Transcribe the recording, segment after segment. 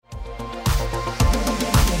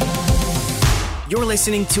You're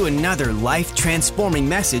listening to another life-transforming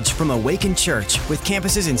message from Awaken Church with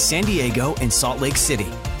campuses in San Diego and Salt Lake City.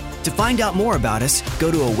 To find out more about us,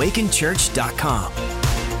 go to awakenchurch.com.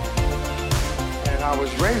 And I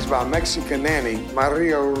was raised by a Mexican nanny,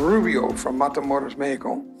 Maria Rubio from Matamoros,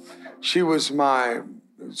 Mexico. She was my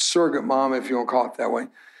surrogate mom, if you want to call it that way.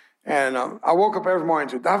 And I woke up every morning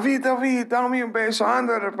to, David, dame un beso,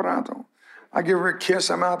 anda de pronto. I give her a kiss,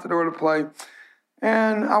 I'm out the door to play.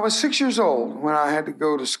 And I was 6 years old when I had to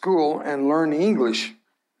go to school and learn English.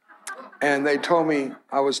 And they told me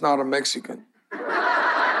I was not a Mexican.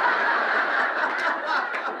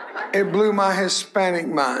 It blew my Hispanic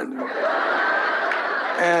mind.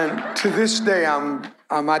 And to this day, I'm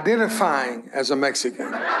identifying as a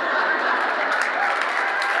Mexican.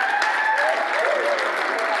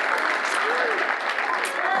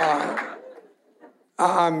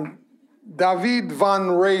 I'm David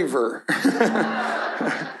Van Raver.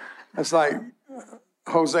 That's like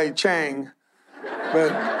Jose Chang, but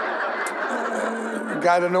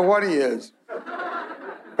got to know what he is.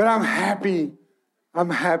 But I'm happy. I'm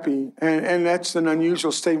happy. And that's an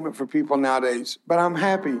unusual statement for people nowadays. But I'm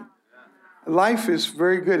happy. Life is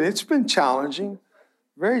very good. It's been challenging,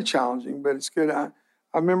 very challenging, but it's good. I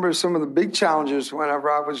remember some of the big challenges whenever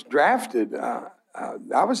I was drafted.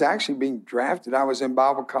 I was actually being drafted. I was in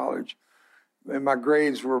Bible college, and my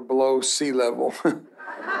grades were below sea level.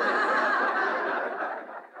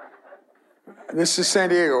 This is San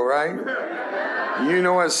Diego, right? You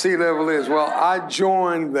know what sea level is. Well, I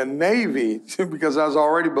joined the Navy because I was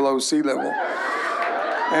already below sea level.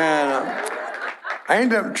 And I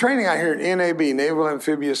ended up training out here at NAB, Naval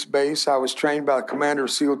Amphibious Base. I was trained by the commander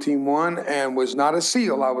of SEAL Team 1 and was not a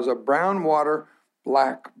SEAL. I was a brown water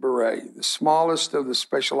black beret, the smallest of the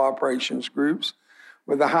special operations groups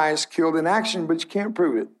with the highest killed in action, but you can't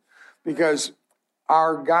prove it because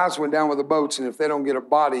our guys went down with the boats, and if they don't get a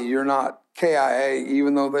body, you're not KIA,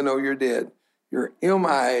 even though they know you're dead. You're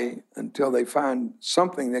MIA until they find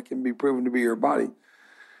something that can be proven to be your body.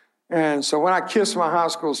 And so when I kissed my high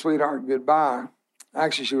school sweetheart goodbye,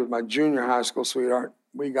 actually she was my junior high school sweetheart,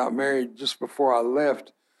 we got married just before I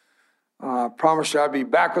left. I promised her I'd be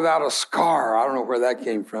back without a scar. I don't know where that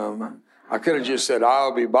came from. I could have just said,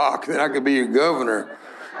 I'll be back, then I could be your governor.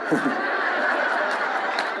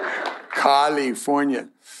 California.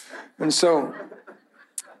 And so,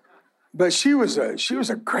 but she was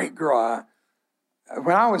a great girl.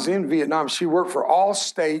 When I was in Vietnam, she worked for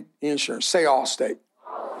Allstate Insurance. Say Allstate.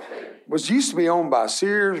 Was used to be owned by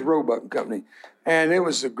Sears Roebuck Company. And it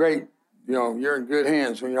was a great, you're in good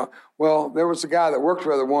hands. Well, there was a guy that worked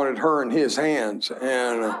for her that wanted her in his hands.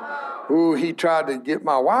 And, he tried to get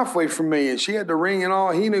my wife away from me. And she had the ring and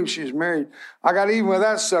all. He knew she was married. I got even with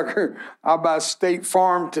that sucker. I buy State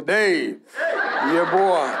Farm today. Yeah,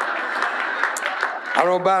 boy. I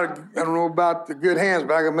don't know about the good hands,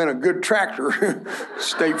 but I meant a good tractor.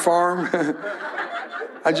 State Farm.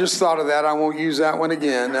 I just thought of that. I won't use that one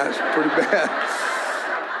again. That's pretty bad.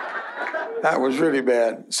 That was really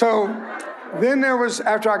bad. So then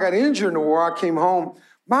after I got injured in the war, I came home.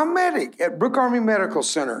 My medic at Brooke Army Medical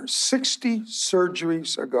Center, 60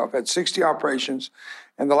 surgeries ago. I've had 60 operations,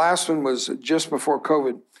 and the last one was just before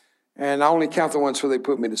COVID. And I only count the ones where they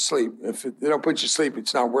put me to sleep. If they don't put you to sleep,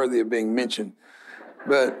 it's not worthy of being mentioned.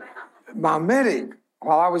 But my medic,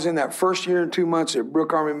 while I was in that first year and 2 months at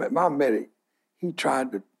Brooke Army, my medic, he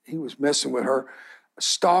was messing with her,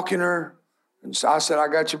 stalking her. And so I said, I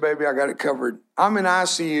got you, baby, I got it covered. I'm in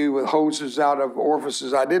ICU with hoses out of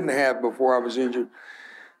orifices I didn't have before I was injured.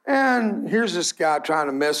 And here's this guy trying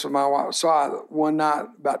to mess with my wife. So one night,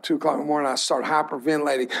 about 2 o'clock in the morning, I started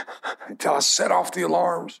hyperventilating until I set off the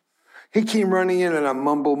alarms. He came running in, and I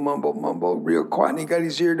mumble, real quiet. And he got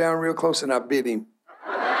his ear down real close, and I bit him.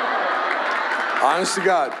 Honest to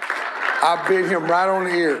God, I bit him right on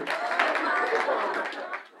the ear.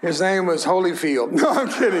 His name was Holyfield. No, I'm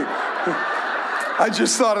kidding. I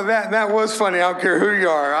just thought of that, and that was funny. I don't care who you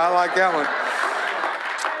are. I like that one.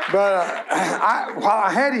 But while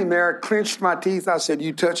I had him there, I clenched my teeth. I said,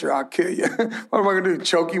 you touch her, I'll kill you. What am I going to do,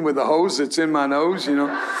 choke him with the hose that's in my nose,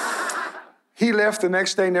 He left the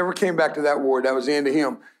next day, never came back to that ward. That was the end of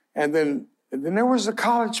him. And then there was the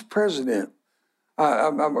college president,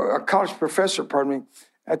 a college professor,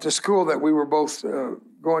 at the school that we were both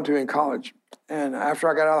going to in college. And after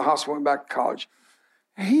I got out of the hospital, went back to college.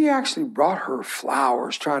 He actually brought her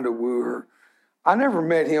flowers trying to woo her. I never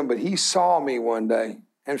met him, but he saw me one day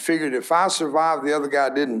and figured if I survived, the other guy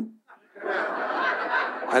didn't.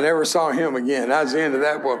 I never saw him again. That was the end of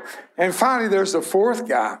that book. And finally, there's the fourth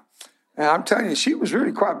guy. And I'm telling you, she was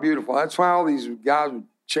really quite beautiful. That's why all these guys were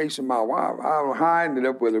chasing my wife. I don't know how I ended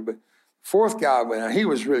up with her, but Fourth guy, he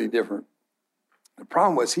was really different. The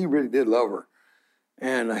problem was he really did love her.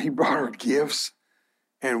 And he brought her gifts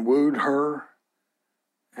and wooed her.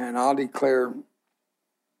 And I'll declare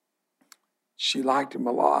she liked him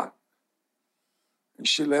a lot. And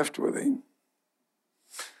she left with him.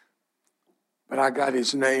 But I got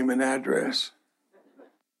his name and address.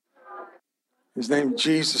 His name is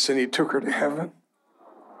Jesus, and he took her to heaven.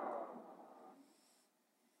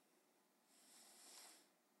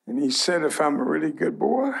 And he said, if I'm a really good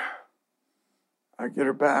boy, I get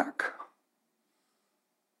her back.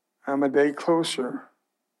 I'm a day closer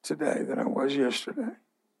today than I was yesterday.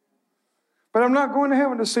 But I'm not going to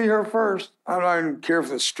heaven to see her first. I don't even care if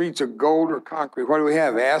the streets are gold or concrete. What do we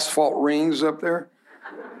have, asphalt rings up there?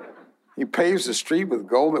 He paves the street with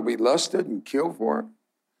gold that we lusted and killed for.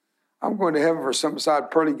 I'm going to heaven for something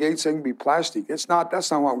beside pearly gates that can be plastic. That's not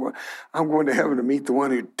what I'm going. I'm going to heaven to meet the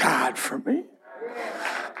one who died for me,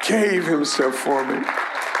 gave himself for me.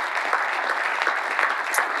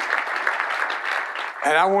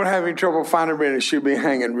 And I won't have any trouble finding her, and she'll be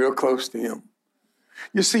hanging real close to him.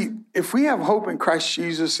 You see, if we have hope in Christ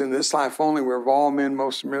Jesus in this life only, we're of all men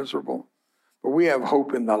most miserable. But we have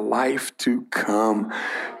hope in the life to come.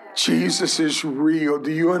 Jesus is real.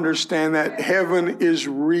 Do you understand that? Heaven is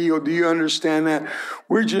real. Do you understand that?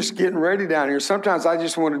 We're just getting ready down here. Sometimes I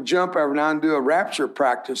just want to jump every now and do a rapture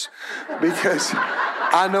practice because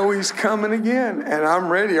I know he's coming again and I'm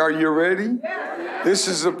ready. Are you ready? This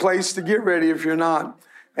is the place to get ready if you're not.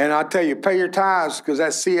 And I tell you, pay your tithes because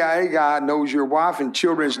that CIA guy knows your wife and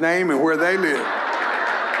children's name and where they live.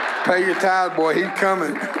 Pay your tithes, boy. He's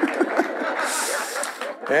coming.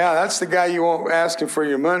 Yeah, that's the guy you want asking for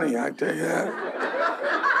your money, I tell you that.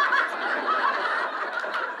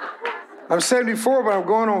 I'm 74, but I'm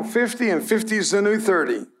going on 50, and 50 is the new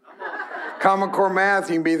 30. Common Core math,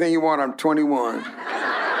 you can be anything you want. I'm 21.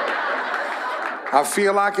 I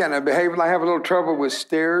feel like it, and I behave like I have a little trouble with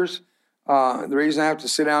stairs. The reason I have to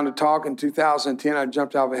sit down to talk, in 2010, I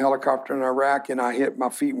jumped out of a helicopter in Iraq, and my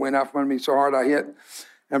feet went out from under me so hard I hit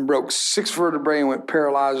and broke 6 vertebrae and went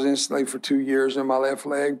paralyzed instantly for 2 years in my left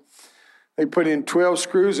leg. They put in 12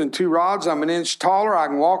 screws and 2 rods. I'm an inch taller. I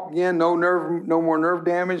can walk again. No more nerve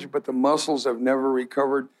damage, but the muscles have never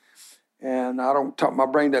recovered. And my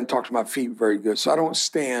brain doesn't talk to my feet very good, so I don't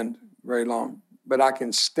stand very long. But I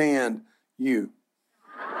can stand you.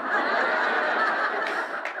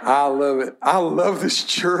 I love it. I love this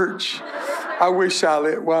church. I wish I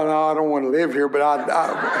lived. Well, no, I don't want to live here, but all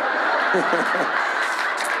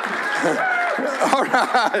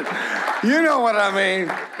right. You know what I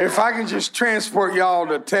mean. If I can just transport y'all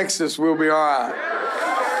to Texas, we'll be all right.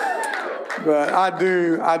 But I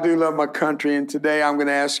do love my country, and today I'm going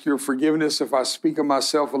to ask your forgiveness if I speak of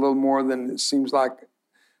myself a little more than it seems like it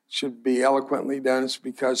should be eloquently done. It's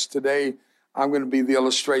because today I'm going to be the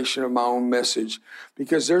illustration of my own message,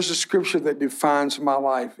 because there's a scripture that defines my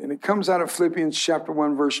life, and it comes out of Philippians chapter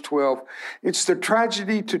 1, verse 12. It's the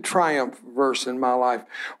tragedy to triumph verse in my life,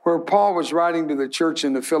 where Paul was writing to the church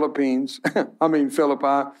in the Philipppi,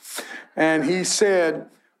 and he said,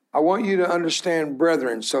 I want you to understand,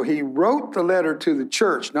 brethren. So he wrote the letter to the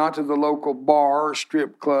church, not to the local bar or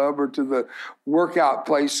strip club or to the workout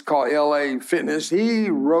place called LA Fitness. He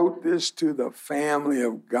wrote this to the family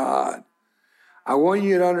of God. I want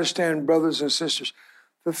you to understand, brothers and sisters,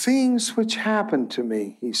 the things which happened to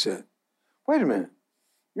me, he said. Wait a minute.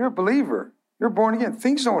 You're a believer. You're born again.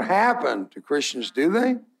 Things don't happen to Christians, do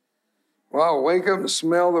they? Well, wake up and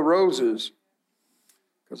smell the roses.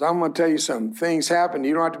 Because I'm going to tell you something. Things happen.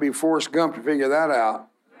 You don't have to be Forrest Gump to figure that out.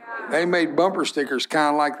 They made bumper stickers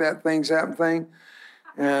kind of like that things happen thing.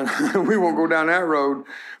 And we won't go down that road.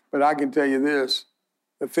 But I can tell you this.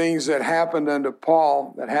 The things that happened unto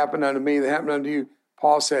Paul, that happened unto me, that happened unto you,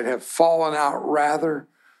 Paul said, have fallen out rather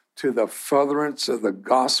to the furtherance of the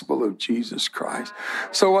gospel of Jesus Christ.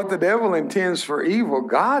 So what the devil intends for evil,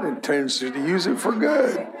 God intends to use it for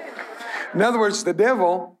good. In other words, the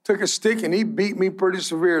devil took a stick and he beat me pretty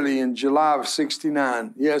severely in July of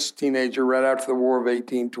 1969. Yes, teenager, right after the War of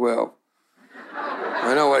 1812.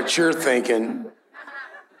 I know what you're thinking.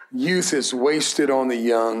 Youth is wasted on the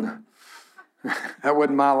young. That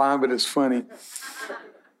wasn't my line, but it's funny.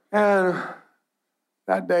 And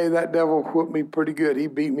that day, that devil whooped me pretty good. He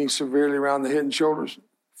beat me severely around the head and shoulders.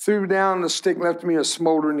 Threw down the stick, left me a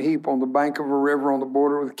smoldering heap on the bank of a river on the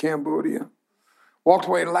border with Cambodia. Walked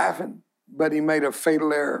away laughing, but he made a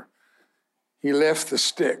fatal error. He left the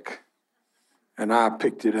stick, and I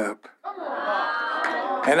picked it up.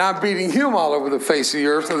 And I'm beating him all over the face of the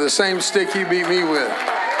earth with the same stick he beat me with.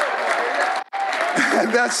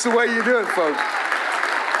 That's the way you do it, folks.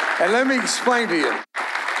 And let me explain to you.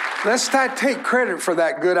 Let's not take credit for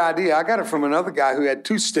that good idea. I got it from another guy who had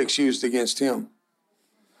 2 sticks used against him.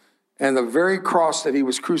 And the very cross that he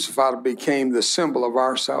was crucified became the symbol of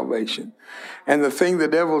our salvation. And the thing the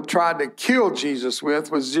devil tried to kill Jesus with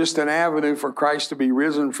was just an avenue for Christ to be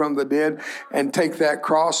risen from the dead and take that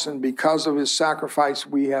cross. And because of his sacrifice,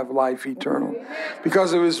 we have life eternal.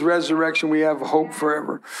 Because of his resurrection, we have hope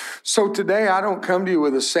forever. So today, I don't come to you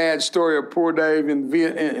with a sad story of poor Dave.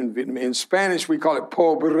 In Spanish, we call it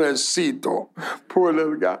pobrecito. Poor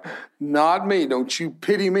little guy. Not me. Don't you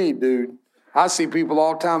pity me, dude. I see people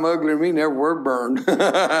all the time ugly to me, never were burned.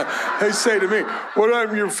 They say to me, what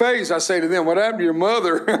happened to your face? I say to them, what happened to your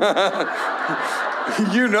mother?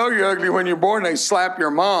 You know you're ugly when you're born. They slap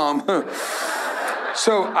your mom.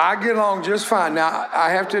 So I get along just fine. Now, I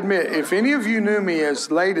have to admit, if any of you knew me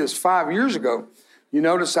as late as 5 years ago, you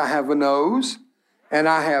notice I have a nose, and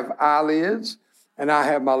I have eyelids, and I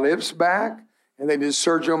have my lips back, and they did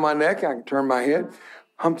surgery on my neck. I can turn my head.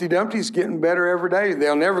 Humpty Dumpty's getting better every day.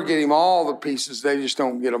 They'll never get him all the pieces. They just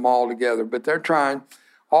don't get them all together. But they're trying.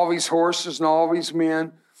 All these horses and all these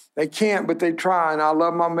men, they can't, but they try. And I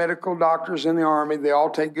love my medical doctors in the Army. They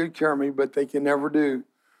all take good care of me, but they can never do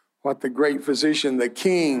what the great physician, the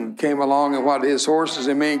king, came along and what his horses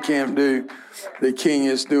and men can't do, the king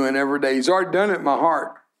is doing every day. He's already done it in my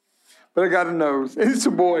heart. But I got a nose. It's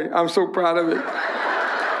a boy. I'm so proud of it.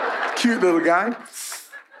 Cute little guy.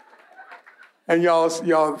 And y'all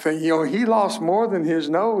think, he lost more than his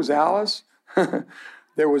nose, Alice.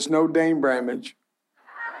 There was no Dane Bramage.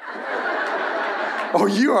 Oh,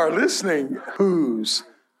 you are listening. Whose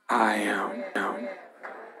I am.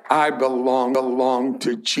 I belong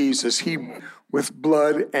to Jesus. He, with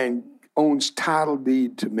blood, and owns title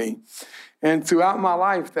deed to me. And throughout my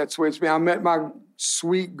life, that's the way it's been. I met my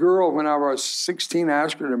sweet girl when I was 16. I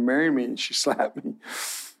asked her to marry me, and she slapped me.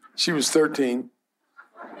 She was 13.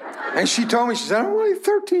 And she told me, she said, I'm only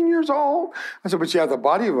 13 years old. I said, but you have the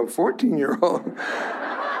body of a 14-year-old.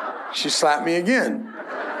 She slapped me again.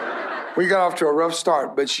 We got off to a rough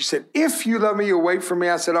start, but she said, if you love me, you'll wait for me.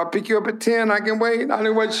 I said, I'll pick you up at 10. I can wait. I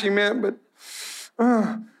knew what she meant, but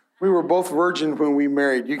we were both virgins when we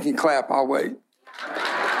married. You can clap. I'll wait.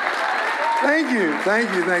 Thank you.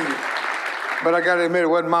 But I got to admit, it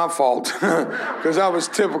wasn't my fault because I was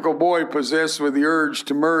typical boy possessed with the urge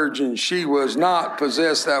to merge, and she was not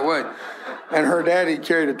possessed that way. And her daddy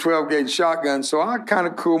carried a 12-gauge shotgun, so I kind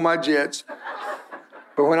of cooled my jets.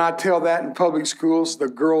 But when I tell that in public schools, the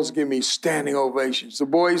girls give me standing ovations. The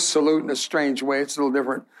boys salute in a strange way. It's a little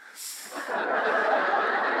different.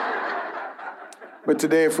 But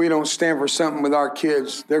today, if we don't stand for something with our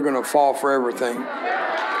kids, they're going to fall for everything.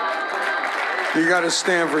 You got to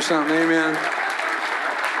stand for something, amen?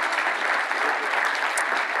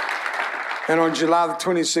 And on July the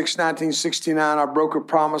 26th, 1969, I broke a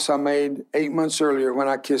promise I made 8 months earlier when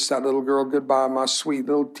I kissed that little girl goodbye, my sweet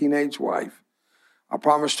little teenage wife. I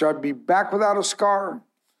promised her I'd be back without a scar.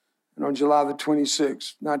 And on July the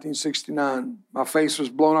 26th, 1969, my face was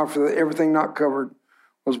blown off, everything not covered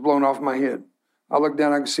was blown off my head. I looked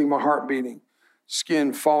down, I could see my heart beating.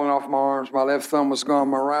 Skin falling off my arms. My left thumb was gone.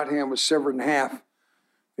 My right hand was severed in half.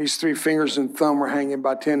 These 3 fingers and thumb were hanging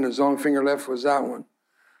by tendons. The only finger left was that one.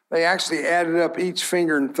 They actually added up each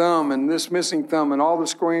finger and thumb and this missing thumb and all the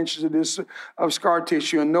square inches of scar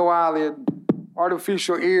tissue and no eyelid,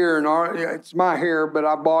 artificial ear, and it's my hair, but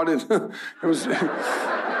I bought it. It was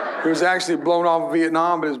actually blown off in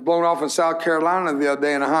Vietnam, but it was blown off in South Carolina the other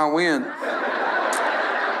day in a high wind.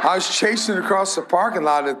 I was chasing across the parking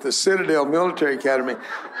lot at the Citadel Military Academy.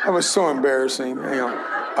 That was so embarrassing.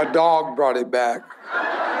 A dog brought it back.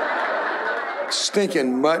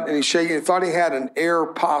 Stinking mutt, and he's shaking. He thought he had an air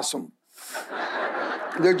possum.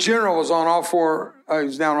 The general was on all four. He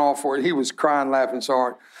was down on all four. He was crying, laughing so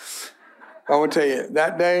hard. I want to tell you,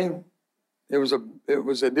 that day, it was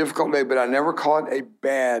a difficult day, but I never call it a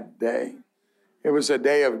bad day. It was a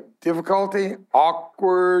day of difficulty,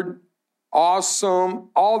 awkward, awesome,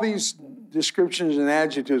 all these descriptions and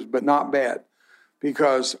adjectives, but not bad,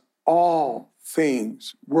 because all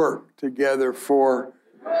things work together for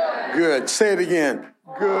good. Say it again.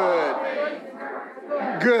 Good.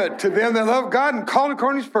 Good. To them that love God and called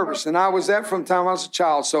according to his purpose. And I was that from the time I was a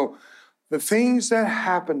child. So the things that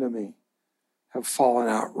happened to me have fallen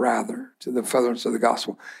out rather to the furtherance of the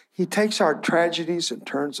gospel. He takes our tragedies and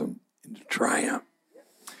turns them into triumph.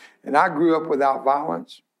 And I grew up without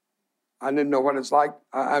violence. I didn't know what it's like.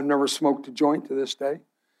 I've never smoked a joint to this day.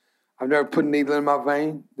 I've never put a needle in my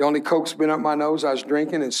vein. The only coke's been up my nose. I was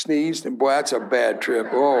drinking and sneezed, and boy, that's a bad trip.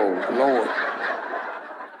 Oh, Lord.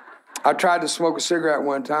 I tried to smoke a cigarette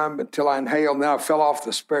one time until I inhaled, and then I fell off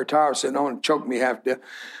the spare tire sitting on and choked me half to death.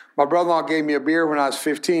 My brother-in-law gave me a beer when I was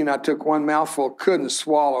 15. I took one mouthful, couldn't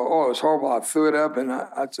swallow. Oh, it was horrible. I threw it up, and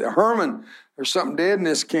I said, Herman, there's something dead in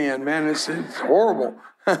this can, man. It's horrible.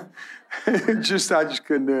 I just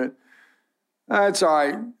couldn't do it. That's all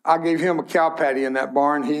right. I gave him a cow patty in that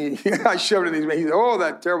barn. I shoved it in his. He said, "Oh,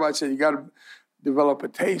 that's terrible." I said, "You got to develop a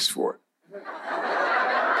taste for it."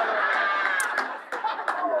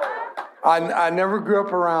 I never grew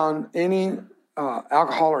up around any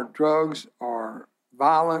alcohol or drugs or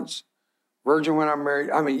violence. Virgin when I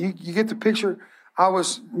married. I mean, you get the picture. I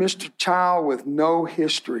was Mr. Child with no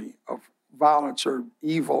history of violence or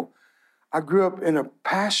evil. I grew up in a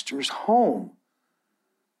pastor's home.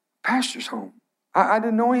 Pastor's home. I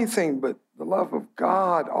didn't know anything but the love of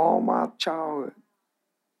God all my childhood.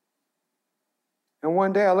 And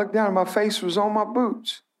one day I looked down and my face was on my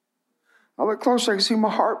boots. I looked closer, I could see my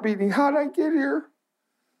heart beating. How did I get here?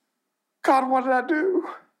 God, what did I do?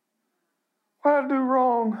 What did I do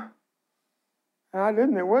wrong? And I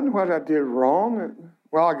didn't. It wasn't what I did wrong.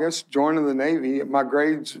 Well, I guess joining the Navy. My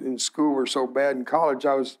grades in school were so bad in college,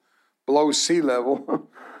 I was below sea level.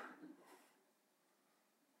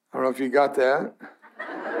 I don't know if you got that.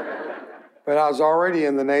 But I was already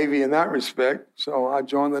in the Navy in that respect. So I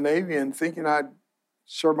joined the Navy and thinking I'd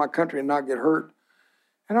serve my country and not get hurt.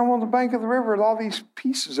 And I'm on the bank of the river with all these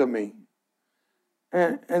pieces of me.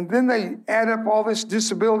 And then they add up all this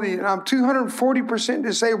disability, and I'm 240%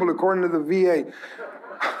 disabled according to the VA.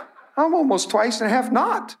 I'm almost twice and a half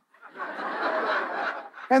not.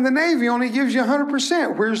 And the Navy only gives you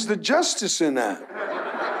 100%. Where's the justice in that?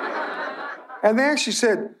 And they actually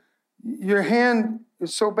said, your hand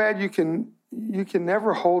is so bad you can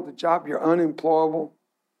never hold the job. You're unemployable.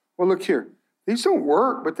 Well, look here. These don't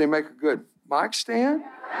work, but they make a good mic stand.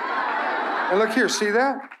 And look here, see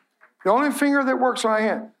that? The only finger that works on my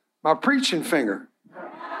hand, my preaching finger.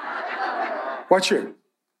 Watch here.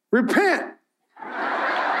 Repent.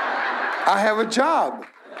 I have a job.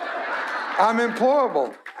 I'm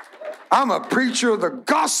employable. I'm a preacher of the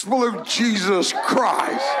gospel of Jesus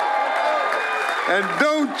Christ. And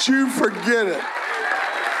don't you forget it.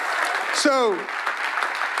 So,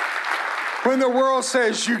 when the world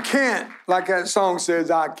says you can't, like that song says,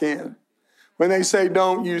 I can. When they say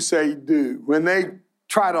don't, you say do. When they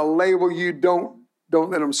try to label you, don't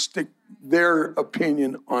let them stick their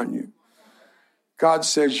opinion on you. God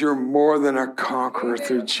says you're more than a conqueror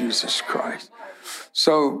through Jesus Christ.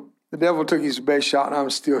 So the devil took his best shot, and I'm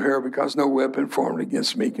still here because no weapon formed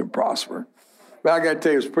against me can prosper. But I got to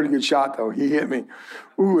tell you, it was a pretty good shot, though. He hit me.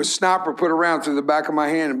 Ooh, a sniper put a round through the back of my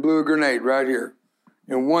hand and blew a grenade right here.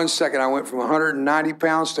 In 1 second, I went from 190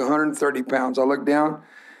 pounds to 130 pounds. I looked down,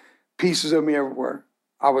 pieces of me everywhere.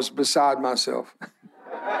 I was beside myself.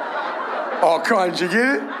 Oh, come on, did you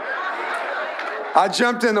get it? I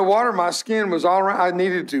jumped in the water. My skin was all around. I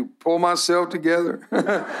needed to pull myself together.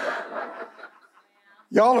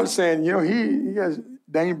 Y'all are saying, you know, he has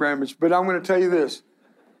Dane Bramage. But I'm going to tell you this.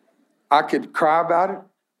 I could cry about it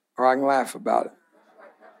or I can laugh about it.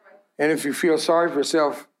 And if you feel sorry for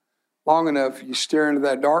yourself long enough, you stare into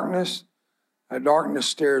that darkness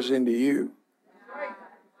stares into you.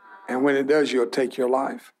 And when it does, you'll take your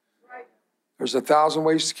life. There's 1,000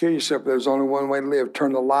 ways to kill yourself, but there's only one way to live.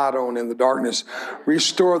 Turn the light on in the darkness.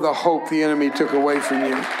 Restore the hope the enemy took away from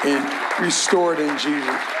you and restore it in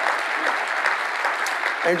Jesus.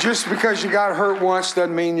 And just because you got hurt once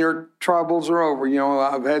doesn't mean your troubles are over. You know,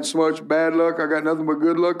 I've had so much bad luck, I got nothing but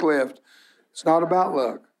good luck left. It's not about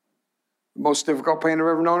luck. The most difficult pain I've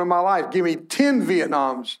ever known in my life. Give me 10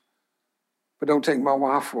 Vietnams, but don't take my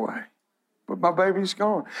wife away. But my baby's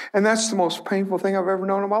gone. And that's the most painful thing I've ever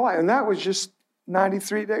known in my life. And that was just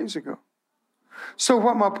 93 days ago. So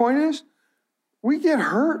what my point is, we get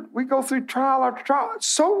hurt. We go through trial after trial.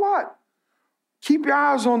 So what? Keep your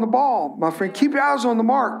eyes on the ball, my friend. Keep your eyes on the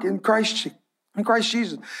mark in Christ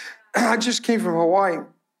Jesus. I just came from Hawaii.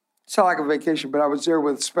 It's not like a vacation, but I was there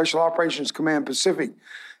with Special Operations Command Pacific.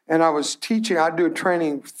 And I was teaching. I do a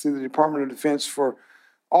training through the Department of Defense for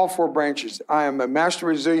all 4 branches. I am a master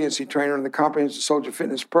resiliency trainer in the Comprehensive Soldier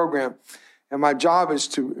Fitness Program. And my job is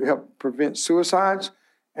to help prevent suicides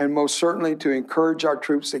and most certainly to encourage our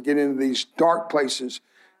troops to get into these dark places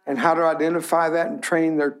and how to identify that and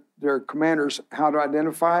train their commanders how to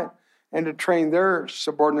identify it and to train their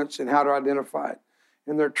subordinates in how to identify it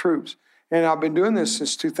and their troops. And I've been doing this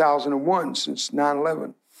since 2001, since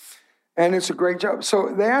 9/11. And it's a great job. So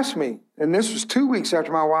they asked me, and this was 2 weeks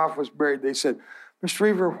after my wife was buried, they said, Mr.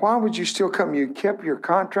 Reaver, why would you still come? You kept your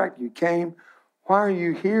contract, you came. Why are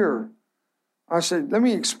you here? I said, let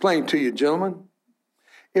me explain to you, gentlemen.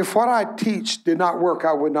 If what I teach did not work,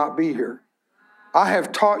 I would not be here. I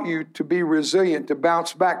have taught you to be resilient, to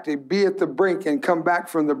bounce back, to be at the brink and come back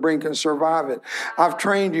from the brink and survive it. I've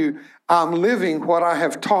trained you. I'm living what I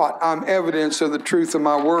have taught. I'm evidence of the truth of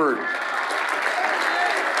my word.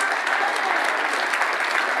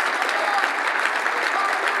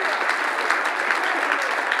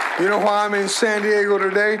 You know why I'm in San Diego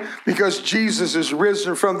today? Because Jesus is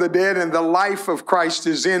risen from the dead and the life of Christ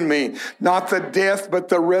is in me. Not the death, but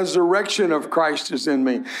the resurrection of Christ is in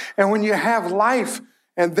me. And when you have life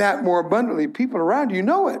and that more abundantly, people around you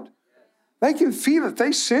know it. They can feel it.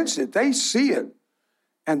 They sense it. They see it.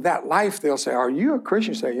 And that life, they'll say, are you a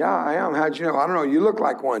Christian? You say, yeah, I am. How'd you know? I don't know. You look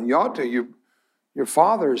like one. You ought to. Your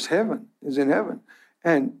Father is in heaven.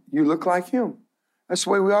 And you look like him. That's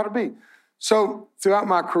the way we ought to be. So throughout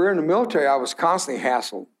my career in the military, I was constantly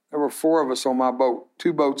hassled. There were 4 of us on my boat,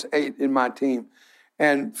 2 boats, 8 in my team.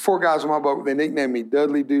 And 4 guys on my boat, they nicknamed me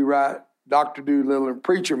Dudley Do-Right, Dr. Doolittle, and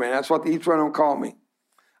Preacher Man. That's what each one of them called me.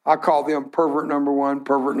 I called them pervert number 1,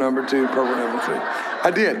 pervert number 2, pervert number 3. I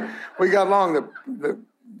did. We got along, the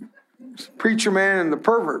Preacher Man and the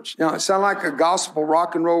perverts. You know, it sounds like a gospel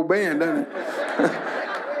rock and roll band, doesn't it?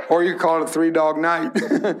 Or you call it a 3-dog night.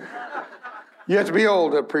 You have to be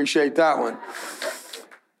old to appreciate that one.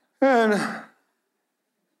 And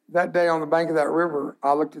that day on the bank of that river,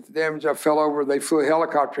 I looked at the damage. I fell over. They flew a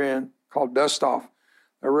helicopter in called Dust Off.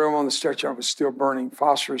 The room on the stretcher was still burning.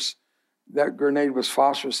 Phosphorus. That grenade was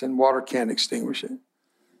phosphorus and water can't extinguish it.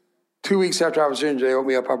 2 weeks after I was injured, they opened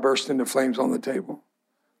me up. I burst into flames on the table.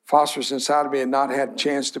 Phosphorus inside of me had not had a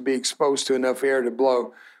chance to be exposed to enough air to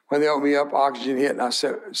blow. When they opened me up, oxygen hit, and I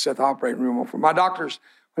set the operating room open. My doctors,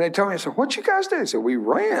 when they told me, I said, what you guys did? They said, we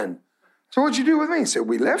ran. So what'd you do with me? He said,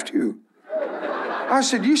 we left you. I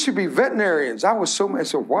said, you should be veterinarians. I was so mad. I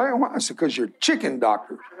said, why? I said, because you're chicken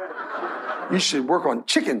doctors. You should work on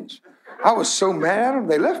chickens. I was so mad at them.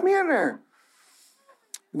 They left me in there.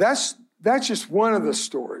 That's just one of the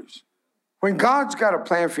stories. When God's got a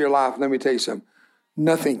plan for your life, let me tell you something.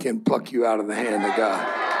 Nothing can pluck you out of the hand of God.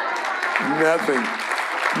 Nothing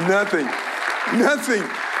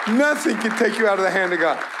can take you out of the hand of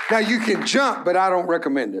God. Now, you can jump, but I don't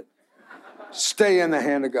recommend it. Stay in the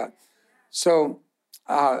hand of God. So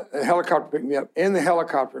a helicopter picked me up. In the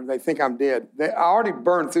helicopter, they think I'm dead. I already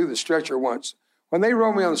burned through the stretcher once. When they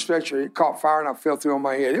rolled me on the stretcher, it caught fire and I fell through on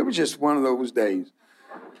my head. It was just one of those days.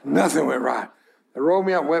 Nothing went right. They rolled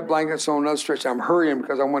me out wet blankets on another stretcher. I'm hurrying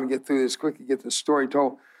because I want to get through this quickly, get the story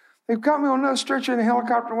told. They've got me on another stretcher in a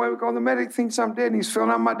helicopter away. We go, the medic thinks I'm dead, and he's filling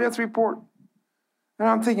out my death report. And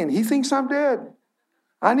I'm thinking, he thinks I'm dead.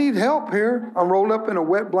 I need help here. I'm rolled up in a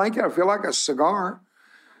wet blanket. I feel like a cigar.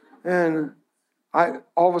 And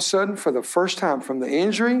all of a sudden, for the first time, from the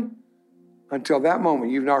injury until that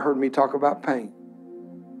moment, you've not heard me talk about pain.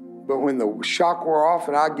 But when the shock wore off,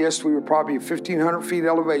 and I guess we were probably 1,500 feet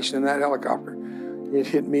elevation in that helicopter, it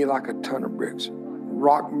hit me like a ton of bricks.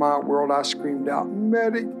 Rocked my world. I screamed out,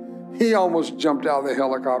 medic. He almost jumped out of the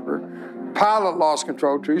helicopter. Pilot lost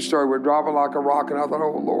control. True story. We're dropping like a rock, and I thought,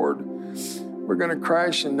 oh, Lord, we're going to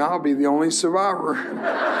crash, and I'll be the only survivor.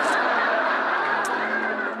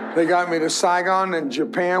 They got me to Saigon in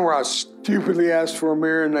Japan, where I stupidly asked for a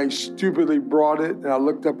mirror, and they stupidly brought it. And I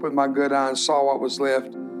looked up with my good eye and saw what was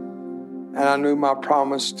left. And I knew my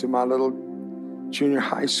promise to my little junior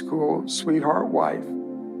high school sweetheart wife.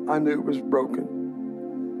 I knew it was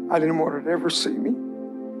broken. I didn't want her to ever see me.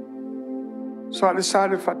 So I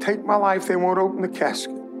decided if I take my life, they won't open the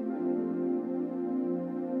casket.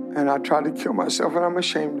 And I tried to kill myself, and I'm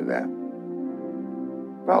ashamed of that.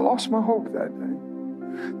 But I lost my hope that day.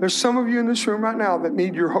 There's some of you in this room right now that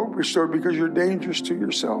need your hope restored because you're dangerous to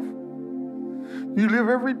yourself. You live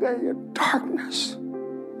every day in darkness.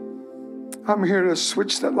 I'm here to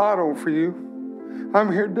switch that light on for you.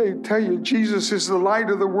 I'm here to tell you Jesus is the light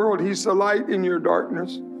of the world. He's the light in your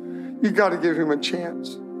darkness. You got to give him a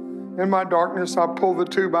chance. In my darkness, I pulled the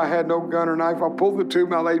tube. I had no gun or knife. I pulled the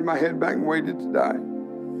tube. I laid my head back and waited to die.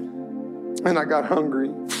 And I got hungry.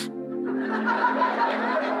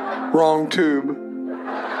 Wrong tube.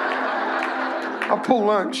 I pulled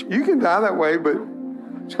lunch. You can die that way, but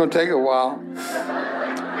it's going to take a while.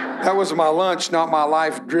 That was my lunch, not my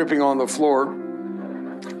life dripping on the floor.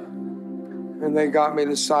 And they got me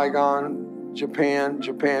to Saigon, Japan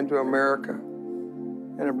to America,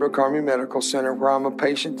 and a Brooke Army Medical Center where I'm a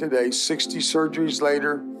patient today. 60 surgeries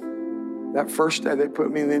later, that first day they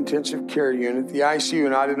put me in the intensive care unit, the ICU,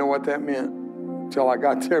 and I didn't know what that meant until I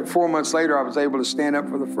got there. 4 months later, I was able to stand up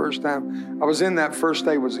for the first time. I was in that first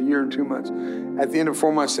day, was a year and 2 months. At the end of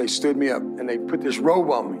 4 months, they stood me up and they put this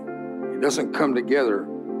robe on me. It doesn't come together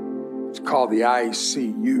It's called the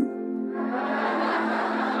ICU.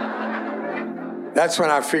 That's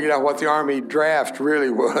when I figured out what the Army draft really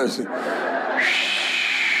was. A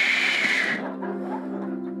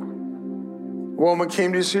woman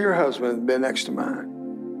came to see her husband, bed next to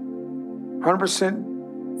mine.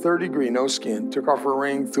 100% third degree, no skin. Took off her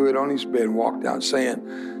ring, threw it on his bed, and walked out saying,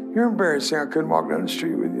 "You're embarrassing. I couldn't walk down the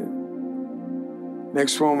street with you."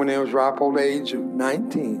 Next woman, it was ripe old age of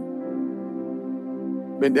 19.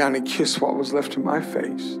 Bent down and kissed what was left of my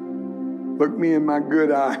face. Looked me in my good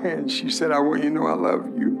eye, and she said, "I want you to know I love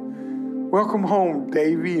you. Welcome home,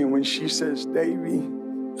 Davy." And when she says, "Davy,"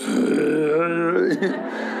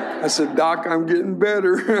 I said, "Doc, I'm getting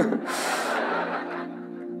better."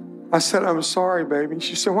 I said, "I'm sorry, baby."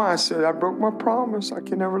 She said, "Why?" I said, "I broke my promise. I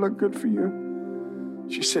can never look good for you."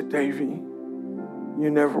 She said, "Davy, you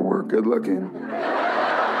never were good looking."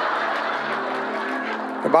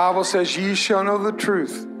 The Bible says, "Ye shall know the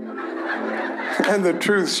truth, and the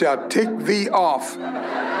truth shall take thee off." I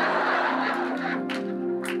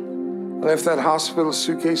left that hospital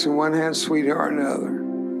suitcase in one hand, sweetheart in the other.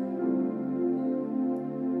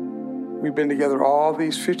 We've been together all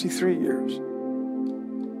these 53 years.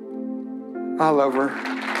 I love her.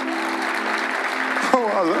 Oh,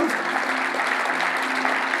 I love her.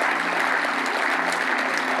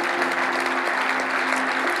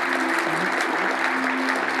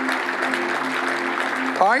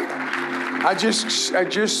 All right, I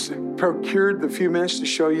just procured the few minutes to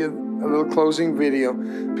show you a little closing video.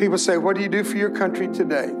 People say, "What do you do for your country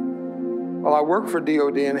today?" Well, I work for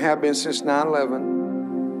DOD and have been since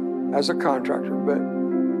 9/11 as a contractor. But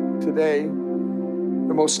today,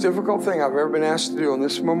 the most difficult thing I've ever been asked to do on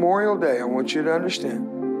this Memorial Day, I want you to understand,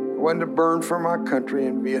 it wasn't to burn for my country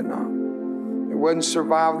in Vietnam. It wasn't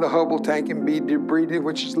survive the Hubble tank and be debrided,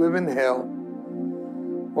 which is live in hell.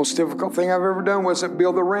 Most difficult thing I've ever done wasn't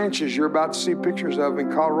build the ranches you're about to see pictures of in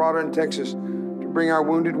Colorado and Texas to bring our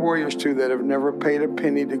wounded warriors to that have never paid a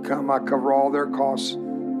penny to come. I cover all their costs,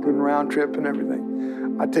 including round trip and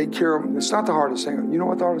everything. I take care of them. It's not the hardest thing. You know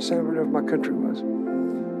what the hardest thing of my country was?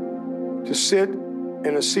 To sit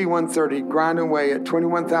in a C-130 grinding away at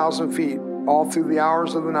 21,000 feet all through the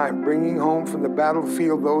hours of the night, bringing home from the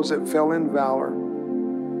battlefield those that fell in valor.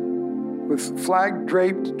 With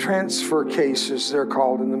flag-draped transfer cases, they're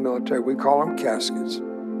called in the military. We call them caskets.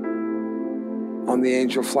 On the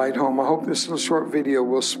Angel flight home. I hope this little short video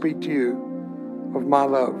will speak to you of my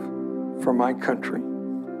love for my country.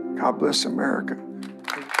 God bless America.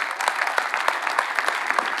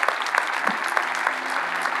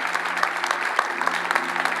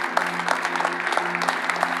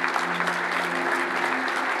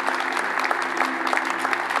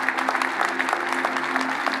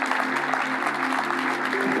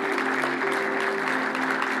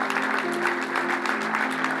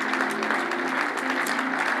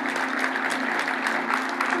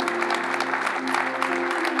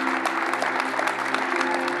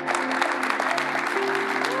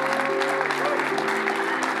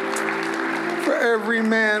 Every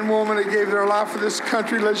man, woman that gave their life for this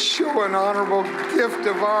country, let's show an honorable gift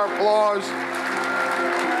of our applause.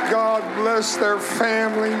 God bless their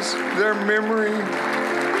families, their memory.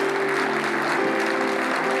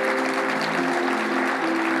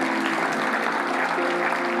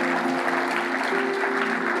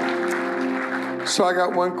 So I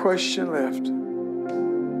got one question left.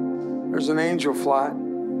 There's an Angel flight.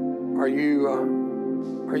 Are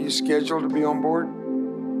you scheduled to be on board?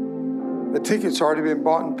 The ticket's already been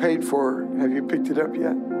bought and paid for. Have you picked it up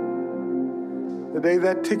yet? The day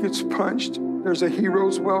that ticket's punched, there's a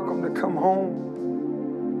hero's welcome to come home.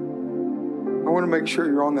 I want to make sure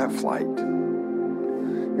you're on that flight.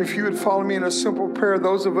 If you would follow me in a simple prayer,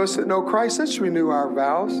 those of us that know Christ, let's renew our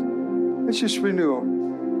vows. Let's just renew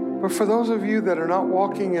them. But for those of you that are not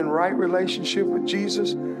walking in right relationship with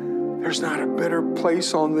Jesus, there's not a better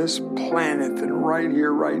place on this planet than right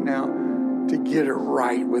here, right now, to get it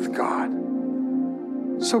right with God.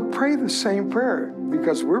 So pray the same prayer,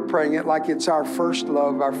 because we're praying it like it's our first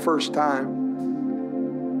love, our first time.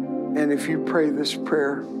 And if you pray this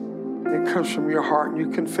prayer, it comes from your heart and you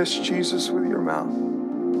confess Jesus with your mouth,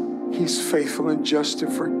 He's faithful and just to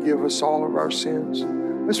forgive us all of our sins.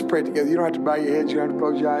 Let's pray together. You don't have to bow your heads. You don't have to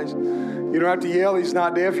close your eyes. You don't have to yell. He's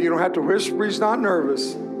not deaf. You don't have to whisper. He's not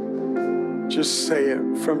nervous. Just say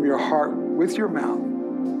it from your heart with your mouth.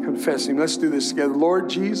 Confess Him. Let's do this together. Lord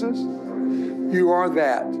Jesus, You are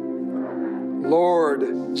that.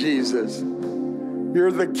 Lord Jesus,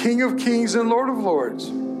 You're the King of Kings and Lord of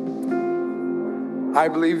Lords. I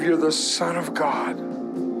believe You're the Son of God,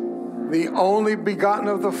 the only begotten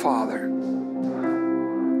of the Father.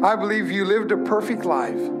 I believe You lived a perfect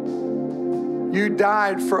life, You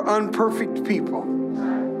died for unperfect people.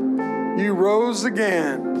 You rose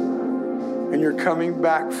again, and you're coming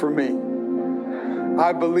back for me.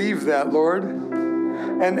 I believe that, Lord.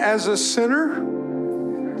 And as a sinner,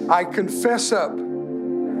 I confess up.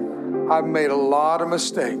 I've made a lot of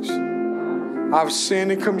mistakes. I've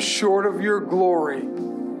sinned and come short of your glory.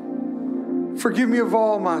 Forgive me of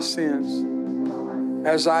all my sins.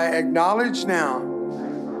 As I acknowledge now,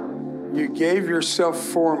 you gave yourself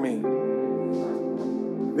for me.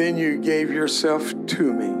 Then you gave yourself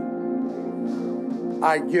to me.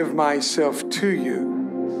 I give myself to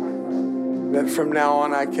you, that from now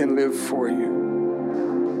on I can live for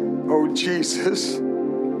you. Oh, Jesus,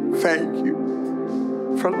 thank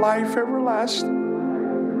you for life everlasting.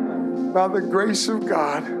 By the grace of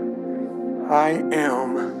God, I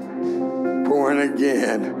am born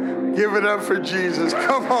again. Give it up for Jesus.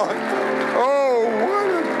 Come on. Oh, what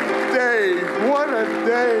a day. What a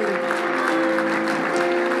day.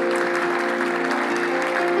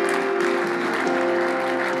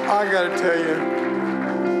 I got to tell you,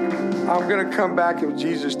 I'm going to come back if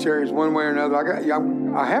Jesus tarries one way or another.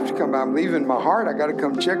 I have to come back. I'm leaving my heart. I got to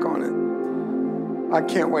come check on it. I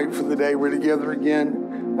can't wait for the day we're together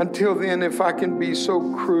again. Until then, if I can be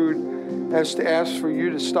so crude as to ask for you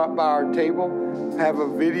to stop by our table, have a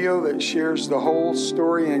video that shares the whole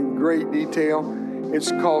story in great detail.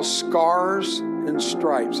 It's called Scars and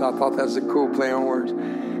Stripes. I thought that's a cool play on words.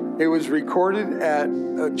 It was recorded at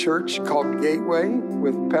a church called Gateway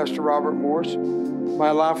with Pastor Robert Morse,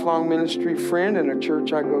 my lifelong ministry friend, and a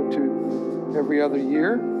church I go to every other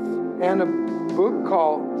year, and a book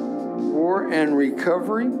called War and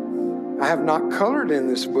Recovery. I have not colored in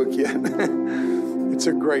this book yet. It's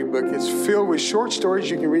a great book. It's filled with short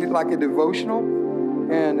stories. You can read it like a devotional,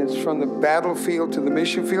 and it's from the battlefield to the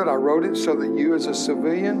mission field. I wrote it so that you as a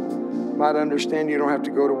civilian might understand you don't have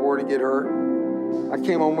to go to war to get hurt. I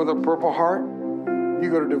came home with a purple heart. You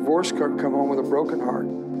go to divorce court, come home with a broken heart.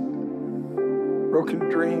 Broken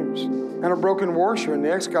dreams. And a broken washer, and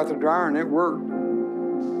the ex got the dryer and it worked.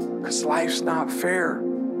 Because life's not fair.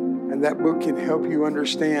 And that book can help you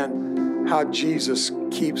understand how Jesus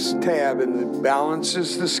keeps tab and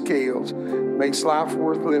balances the scales, makes life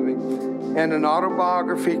worth living. And an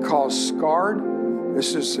autobiography called Scarred.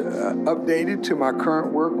 This is updated to my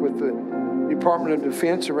current work with the Department of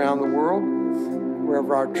Defense around the world,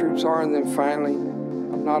 wherever our troops are. And then finally,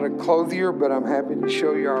 I'm not a clothier, but I'm happy to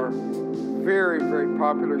show you our very, very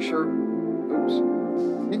popular shirt. Oops.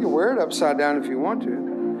 You can wear it upside down if you want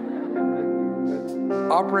to.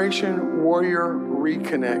 Operation Warrior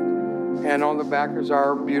Reconnect. And on the back is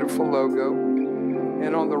our beautiful logo.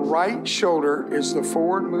 And on the right shoulder is the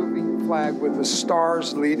forward-moving flag with the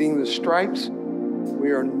stars leading the stripes.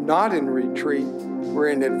 We are not in retreat. We're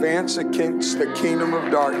in advance against the kingdom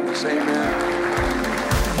of darkness. Amen.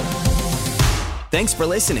 Thanks for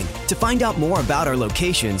listening. To find out more about our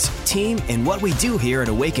locations, team, and what we do here at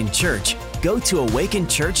Awaken Church, go to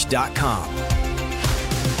awakenchurch.com.